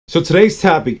So today's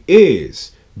topic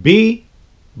is be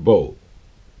bold.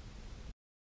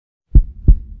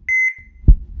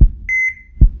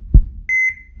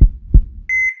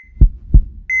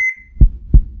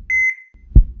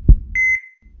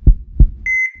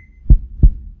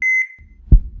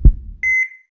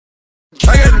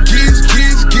 I got them keys.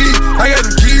 I got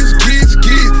them keys.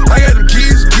 I got them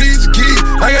keys.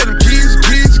 I got them keys.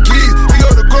 We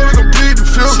go to court, we gon' plead the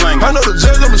fifth. I know the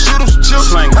judge, I'ma shoot him some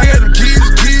chips. I got them keys.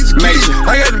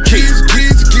 I got them keys.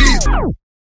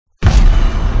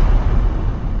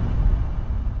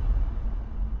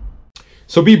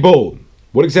 So be bold.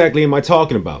 What exactly am I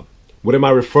talking about? What am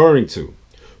I referring to?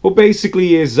 Well,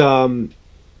 basically is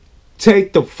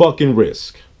take the fucking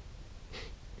risk.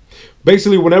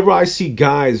 Basically, whenever I see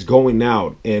guys going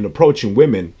out and approaching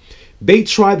women, they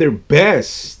try their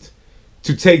best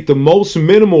to take the most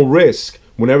minimal risk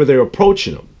whenever they're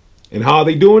approaching them. And how are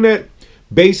they doing that?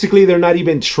 Basically, they're not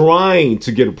even trying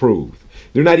to get approved.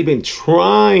 They're not even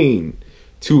trying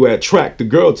to attract the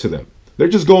girl to them. They're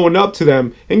just going up to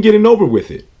them and getting over with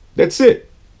it. That's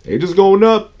it. They're just going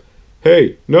up.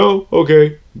 Hey, no,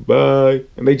 okay, bye.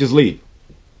 And they just leave.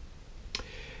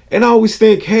 And I always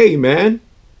think, hey, man,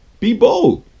 be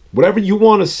bold. Whatever you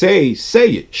want to say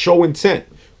it. Show intent.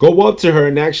 Go up to her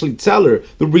and actually tell her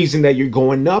the reason that you're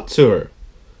going up to her.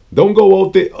 Don't go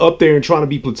up there and trying to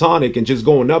be platonic and just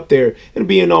going up there and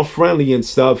being all friendly and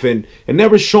stuff and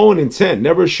never showing intent,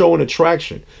 never showing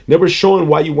attraction, never showing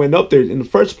why you went up there in the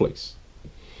first place.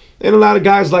 And a lot of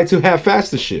guys like to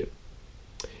half-ass the shit.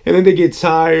 And then they get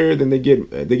tired and they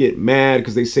get mad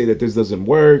because they say that this doesn't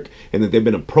work and that they've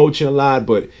been approaching a lot,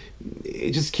 but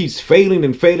it just keeps failing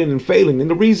and failing and failing. And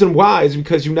the reason why is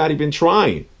because you're not even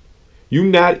trying. You're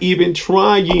not even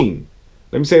trying.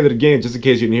 Let me say that again just in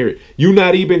case you didn't hear it. You're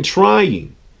not even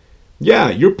trying. Yeah,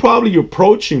 you're probably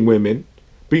approaching women,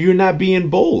 but you're not being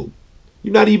bold.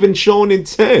 You're not even showing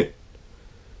intent.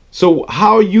 So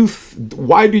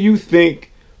why do you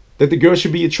think that the girl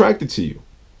should be attracted to you?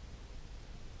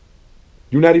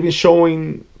 You're not even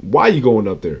showing why you're going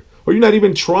up there. Or you're not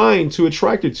even trying to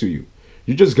attract her to you.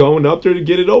 You're just going up there to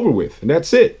get it over with. And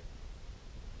that's it.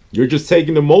 You're just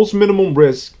taking the most minimum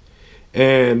risk.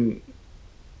 And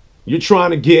you're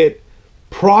trying to get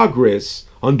progress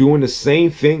on doing the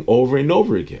same thing over and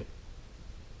over again.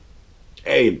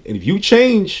 Hey, and if you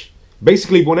change,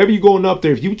 basically whenever you're going up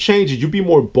there, if you change it, you be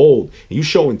more bold. And you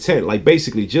show intent. Like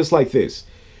basically just like this.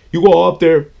 You go up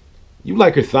there, you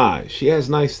like her thighs. She has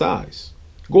nice thighs.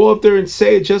 Go up there and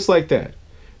say it just like that.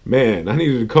 Man, I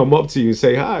needed to come up to you and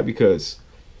say hi because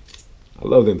I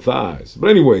love them thighs. But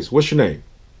anyways, what's your name?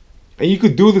 And you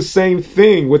could do the same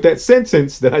thing with that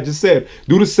sentence that I just said.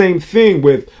 Do the same thing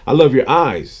with I love your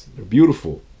eyes. They're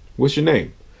beautiful. What's your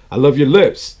name? I love your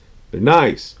lips. They're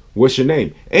nice. What's your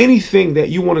name? Anything that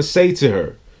you want to say to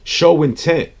her, show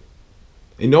intent.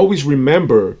 And always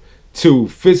remember to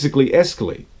physically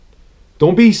escalate.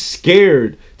 Don't be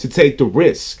scared to take the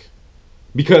risk.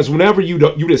 Because whenever you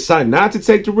decide not to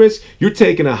take the risk, you're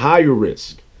taking a higher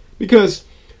risk. Because,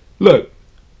 look,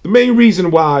 the main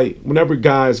reason why whenever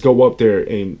guys go up there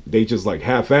and they just like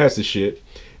half-ass the shit,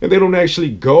 and they don't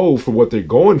actually go for what they're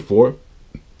going for,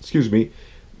 excuse me,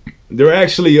 they're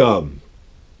actually,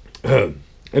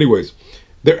 anyways,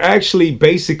 they're actually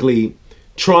basically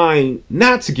trying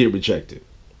not to get rejected.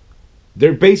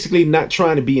 They're basically not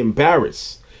trying to be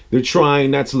embarrassed. They're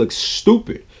trying not to look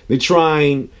stupid. They're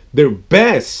trying their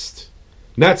best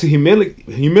not to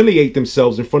humiliate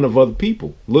themselves in front of other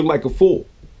people. Look like a fool.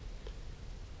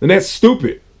 And that's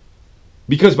stupid.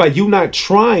 Because by you not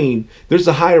trying, there's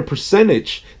a higher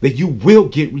percentage that you will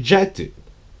get rejected.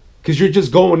 Because you're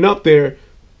just going up there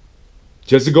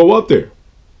just to go up there.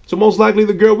 So most likely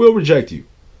the girl will reject you.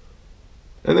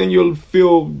 And then you'll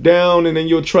feel down and then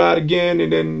you'll try it again.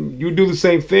 And then you do the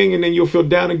same thing and then you'll feel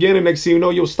down again. And next thing you know,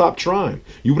 you'll stop trying.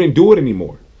 You wouldn't do it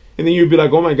anymore. And then you'd be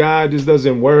like, oh my God, this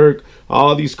doesn't work.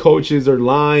 All these coaches are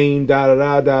lying,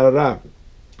 da-da-da.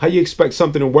 How you expect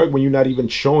something to work when you're not even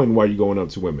showing why you're going up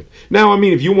to women? Now, I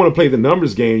mean, if you want to play the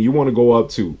numbers game, you want to go up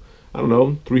to, I don't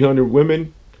know, 300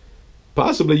 women.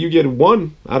 Possibly you get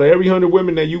one. Out of every 100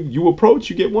 women that you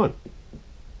approach, you get one.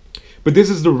 But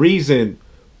this is the reason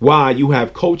why you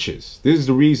have coaches. This is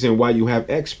the reason why you have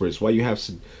experts, why you have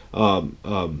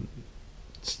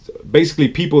basically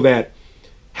people that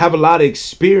have a lot of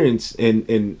experience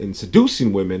in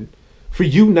seducing women, for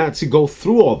you not to go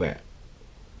through all that.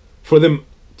 For them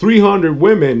 300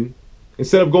 women,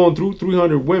 instead of going through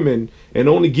 300 women and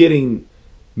only getting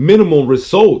minimal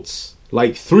results,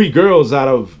 like one girl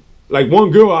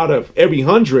out of every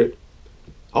 100,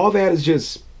 all that is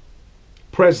just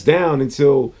pressed down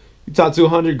until you talk to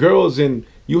 100 girls and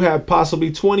you have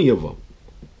possibly 20 of them.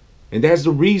 And that's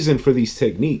the reason for these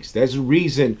techniques. That's the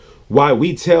reason why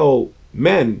we tell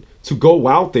men to go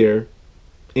out there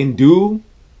and do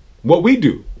what we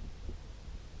do.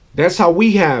 That's how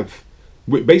we have,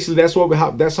 basically that's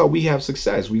how we have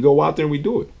success. We go out there and we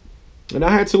do it. And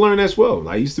I had to learn as well.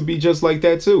 I used to be just like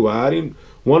that too. I didn't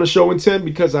want to show intent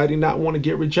because I did not want to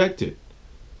get rejected.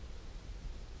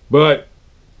 But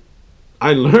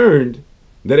I learned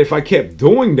that if I kept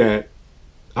doing that,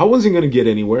 I wasn't going to get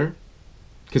anywhere.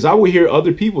 Because I would hear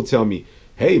other people tell me,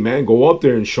 hey man, go up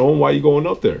there and show them why you're going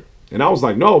up there. And I was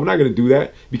like, no, we're not going to do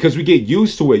that, because we get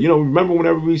used to it. You know, remember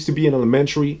whenever we used to be in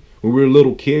elementary, when we were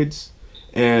little kids,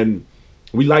 and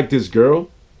we liked this girl?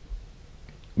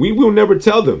 We will never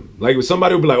tell them. Like, if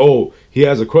somebody will be like, oh, he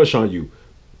has a crush on you,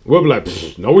 we'll be like,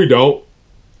 no, we don't.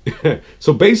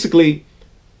 So basically,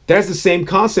 that's the same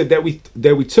concept that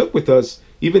we took with us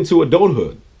even to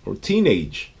adulthood or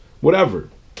teenage, whatever.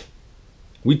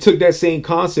 We took that same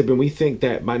concept and we think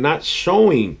that by not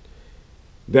showing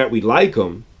that we like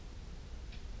them,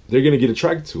 they're going to get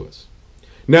attracted to us.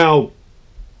 Now,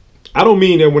 I don't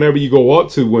mean that whenever you go up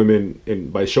to women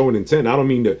and by showing intent, I don't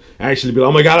mean to actually be like,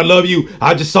 oh my God, I love you.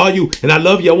 I just saw you and I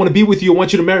love you. I want to be with you. I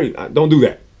want you to marry. Don't do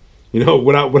that. You know,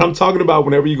 what I'm talking about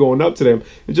whenever you're going up to them,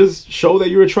 is just show that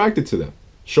you're attracted to them.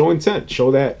 Show intent.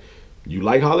 Show that you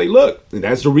like how they look. And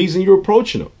that's the reason you're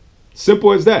approaching them.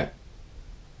 Simple as that.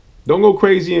 Don't go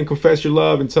crazy and confess your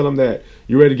love and tell them that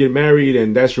you're ready to get married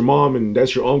and that's your mom and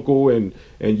that's your uncle and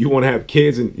you want to have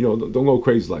kids, and you know, don't go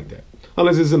crazy like that.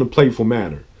 Unless it's in a playful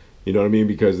manner. You know what I mean?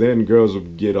 Because then girls will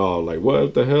get all like,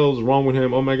 what the hell's wrong with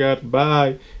him? Oh my God,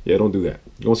 bye. Yeah, don't do that.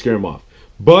 Don't scare him off.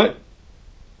 But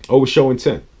always show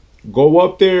intent. Go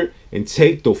up there and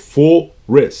take the full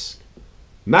risk.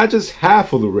 Not just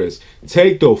half of the risk.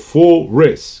 Take the full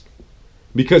risk.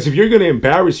 Because if you're going to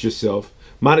embarrass yourself,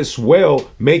 might as well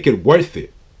make it worth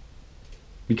it.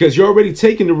 Because you're already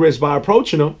taking the risk by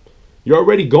approaching them. You're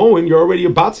already going. You're already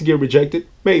about to get rejected.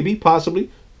 Maybe, possibly.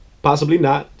 Possibly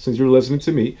not, since you're listening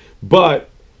to me. But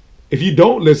if you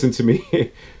don't listen to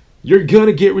me, you're going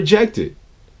to get rejected.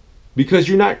 Because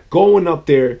you're not going up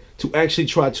there to actually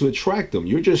try to attract them.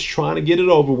 You're just trying to get it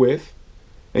over with.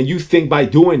 And you think by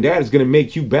doing that it's going to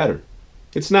make you better.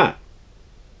 It's not.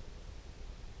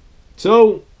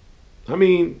 So, I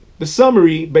mean, the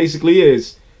summary basically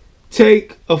is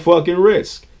take a fucking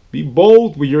risk. Be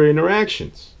bold with your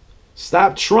interactions.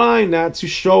 Stop trying not to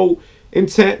show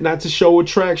intent, not to show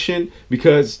attraction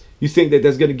because you think that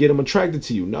that's going to get them attracted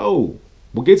to you. No.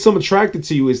 What gets them attracted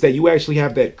to you is that you actually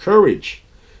have that courage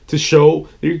to show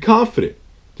that you're confident,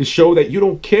 to show that you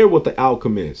don't care what the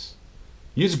outcome is.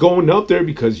 You're just going up there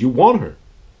because you want her.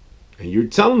 And you're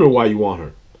telling her why you want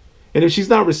her. And if she's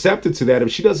not receptive to that,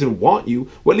 if she doesn't want you,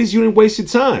 well, at least you didn't waste your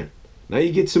time. Now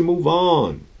you get to move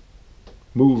on.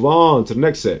 Move on to the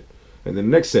next set. And then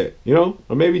the next set, you know?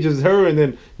 Or maybe just her and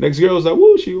then next girl's like,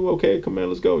 woo, she okay, come on,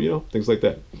 let's go, you know? Things like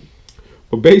that.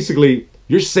 But basically,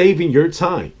 you're saving your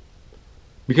time.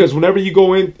 Because whenever you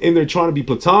go in there trying to be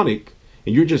platonic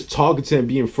and you're just talking to them,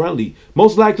 being friendly,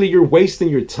 most likely you're wasting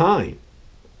your time.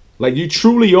 Like you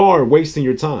truly are wasting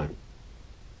your time.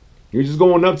 You're just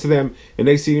going up to them and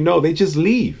they see you know, they just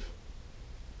leave.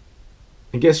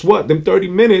 And guess what? Them 30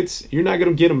 minutes, you're not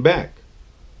going to get them back.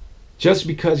 Just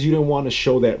because you didn't want to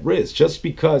show that risk. Just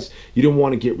because you didn't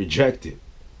want to get rejected.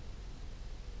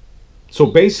 So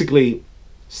basically,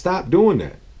 stop doing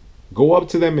that. Go up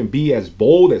to them and be as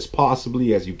bold as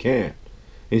possibly as you can.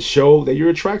 And show that you're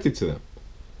attracted to them.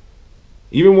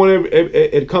 Even when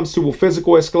it comes to a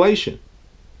physical escalation.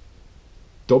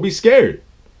 Don't be scared.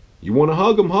 You want to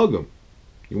hug them, hug them.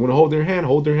 You want to hold their hand,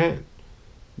 hold their hand.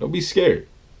 Don't be scared.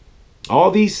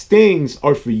 All these things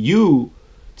are for you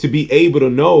to be able to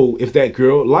know if that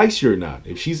girl likes you or not.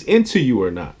 If she's into you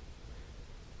or not.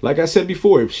 Like I said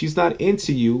before, if she's not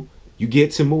into you, you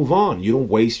get to move on. You don't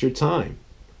waste your time.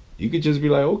 You could just be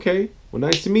like, okay, well,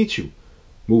 nice to meet you.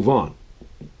 Move on.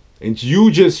 And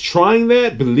you just trying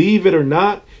that, believe it or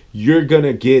not, you're going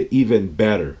to get even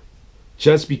better.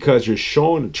 Just because you're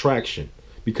showing attraction.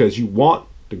 Because you want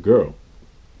the girl.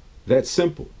 That's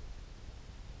simple.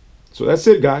 So that's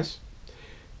it, guys.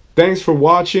 Thanks for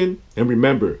watching. And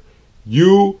remember,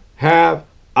 you have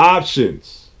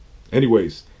options.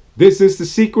 Anyways, this is The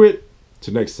Secret.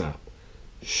 Till next time.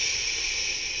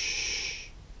 Shh.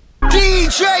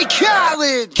 DJ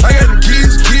Khaled. I got them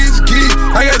keys.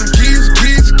 I got them keys.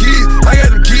 I got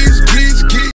them